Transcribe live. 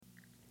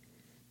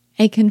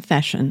A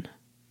confession.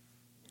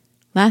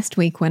 Last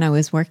week when I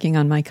was working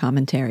on my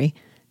commentary,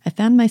 I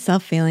found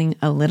myself feeling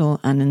a little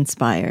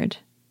uninspired.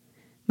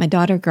 My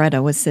daughter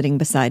Greta was sitting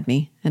beside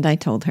me, and I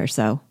told her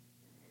so.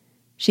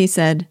 She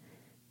said,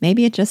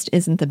 "Maybe it just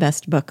isn't the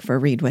best book for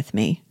Read With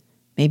Me.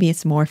 Maybe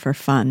it's more for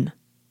fun."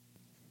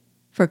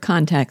 For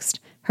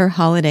context, her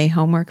holiday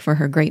homework for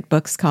her Great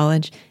Books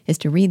College is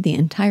to read the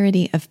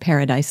entirety of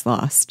Paradise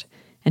Lost,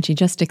 and she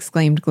just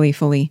exclaimed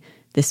gleefully,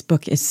 "This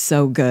book is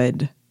so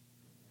good."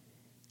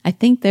 I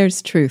think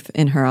there's truth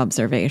in her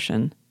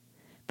observation,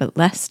 but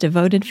less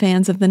devoted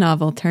fans of the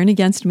novel turn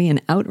against me in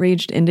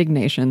outraged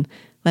indignation.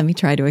 Let me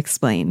try to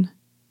explain.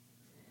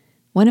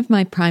 One of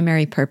my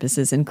primary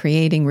purposes in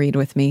creating Read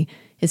With Me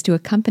is to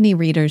accompany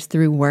readers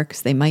through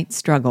works they might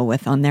struggle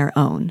with on their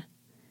own.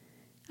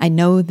 I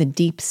know the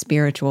deep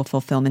spiritual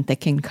fulfillment that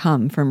can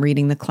come from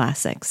reading the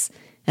classics,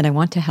 and I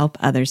want to help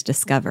others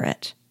discover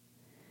it.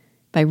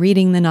 By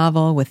reading the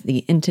novel with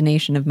the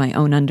intonation of my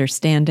own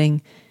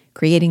understanding,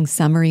 creating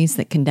summaries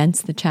that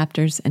condense the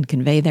chapters and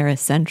convey their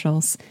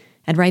essentials,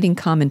 and writing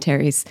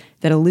commentaries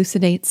that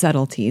elucidate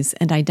subtleties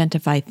and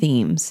identify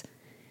themes,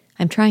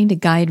 I'm trying to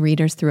guide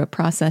readers through a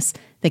process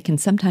that can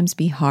sometimes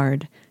be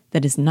hard,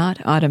 that is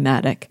not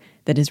automatic,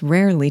 that is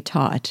rarely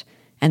taught,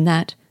 and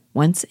that,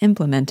 once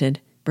implemented,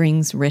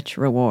 brings rich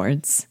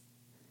rewards.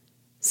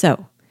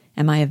 So,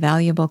 am I a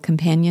valuable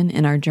companion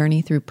in our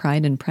journey through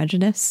Pride and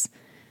Prejudice?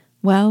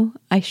 Well,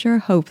 I sure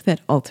hope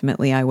that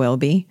ultimately I will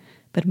be,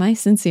 but my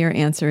sincere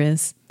answer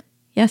is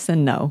yes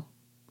and no.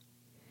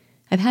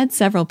 I've had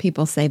several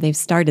people say they've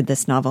started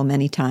this novel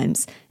many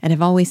times and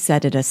have always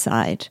set it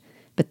aside,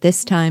 but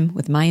this time,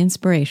 with my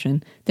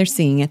inspiration, they're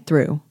seeing it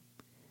through.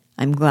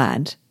 I'm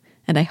glad,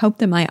 and I hope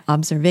that my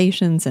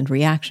observations and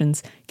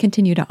reactions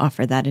continue to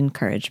offer that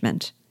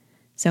encouragement.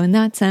 So in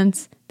that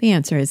sense, the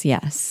answer is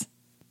yes.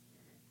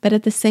 But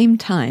at the same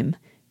time,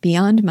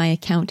 beyond my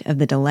account of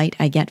the delight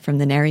I get from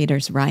the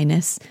narrator's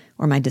wryness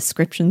or my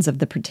descriptions of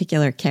the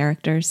particular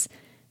characters,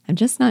 I'm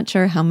just not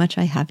sure how much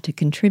I have to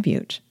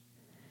contribute.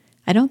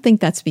 I don't think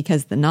that's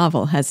because the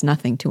novel has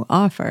nothing to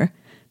offer,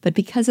 but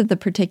because of the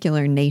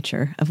particular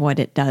nature of what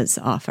it does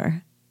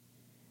offer.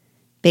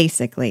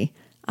 Basically,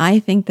 I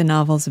think the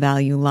novel's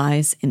value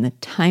lies in the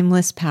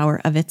timeless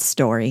power of its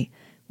story,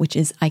 which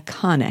is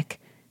iconic,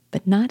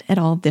 but not at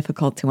all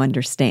difficult to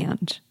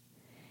understand,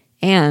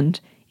 and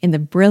in the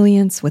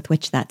brilliance with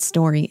which that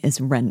story is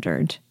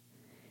rendered.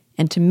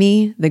 And to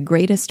me, the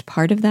greatest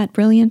part of that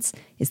brilliance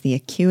is the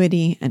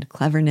acuity and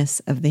cleverness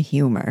of the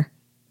humor.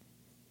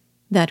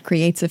 That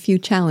creates a few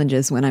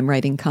challenges when I'm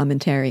writing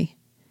commentary.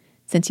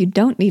 Since you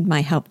don't need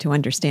my help to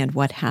understand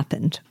what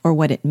happened or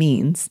what it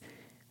means,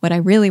 what I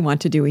really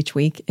want to do each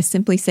week is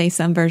simply say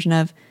some version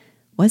of,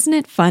 "Wasn't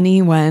it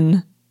funny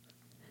when..."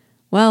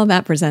 Well,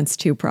 that presents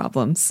two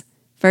problems.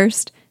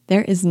 First,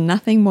 there is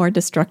nothing more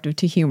destructive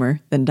to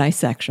humor than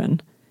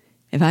dissection.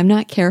 If I'm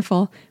not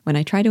careful, when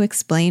I try to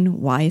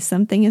explain why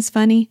something is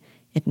funny,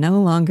 it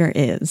no longer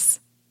is.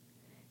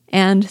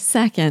 And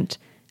second,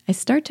 I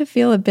start to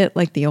feel a bit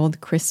like the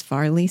old Chris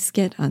Farley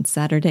skit on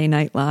Saturday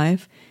Night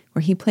Live,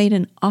 where he played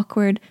an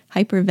awkward,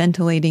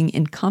 hyperventilating,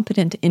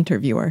 incompetent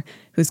interviewer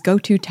whose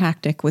go-to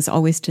tactic was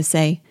always to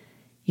say,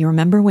 "You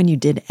remember when you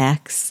did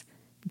X?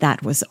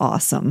 That was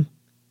awesome."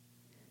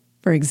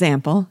 For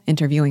example,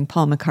 interviewing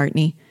Paul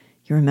McCartney,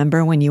 "You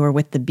remember when you were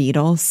with the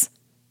Beatles?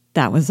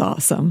 That was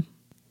awesome."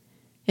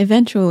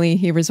 Eventually,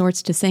 he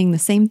resorts to saying the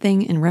same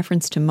thing in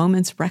reference to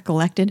moments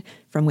recollected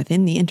from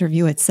within the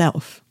interview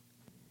itself.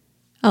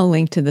 I'll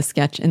link to the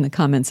sketch in the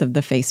comments of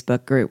the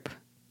Facebook group.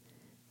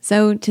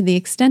 So, to the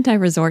extent I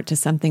resort to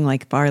something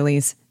like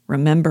Barley's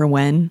 "Remember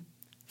When?",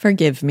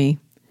 forgive me.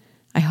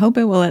 I hope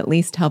it will at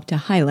least help to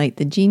highlight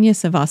the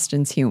genius of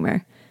Austen's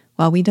humor,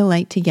 while we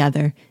delight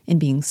together in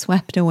being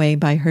swept away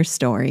by her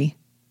story.